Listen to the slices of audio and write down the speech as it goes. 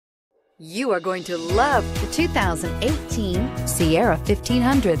You are going to love the 2018 Sierra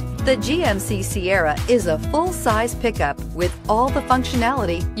 1500. The GMC Sierra is a full-size pickup with all the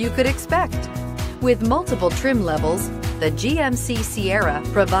functionality you could expect. With multiple trim levels, the GMC Sierra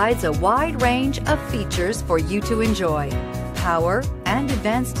provides a wide range of features for you to enjoy. Power and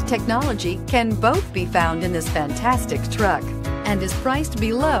advanced technology can both be found in this fantastic truck and is priced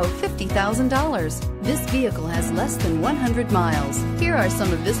below $50,000. This vehicle has less than 100 miles. Here are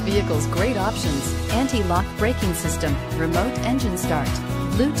some of this vehicle's great options: anti-lock braking system, remote engine start,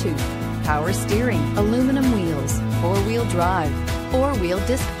 Bluetooth, power steering, aluminum wheels, four-wheel drive, four-wheel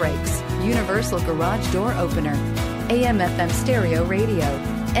disc brakes, universal garage door opener, AM/FM stereo radio,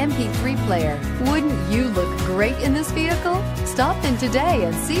 MP3 player. Wouldn't you look great in this vehicle? Stop in today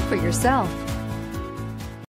and see for yourself.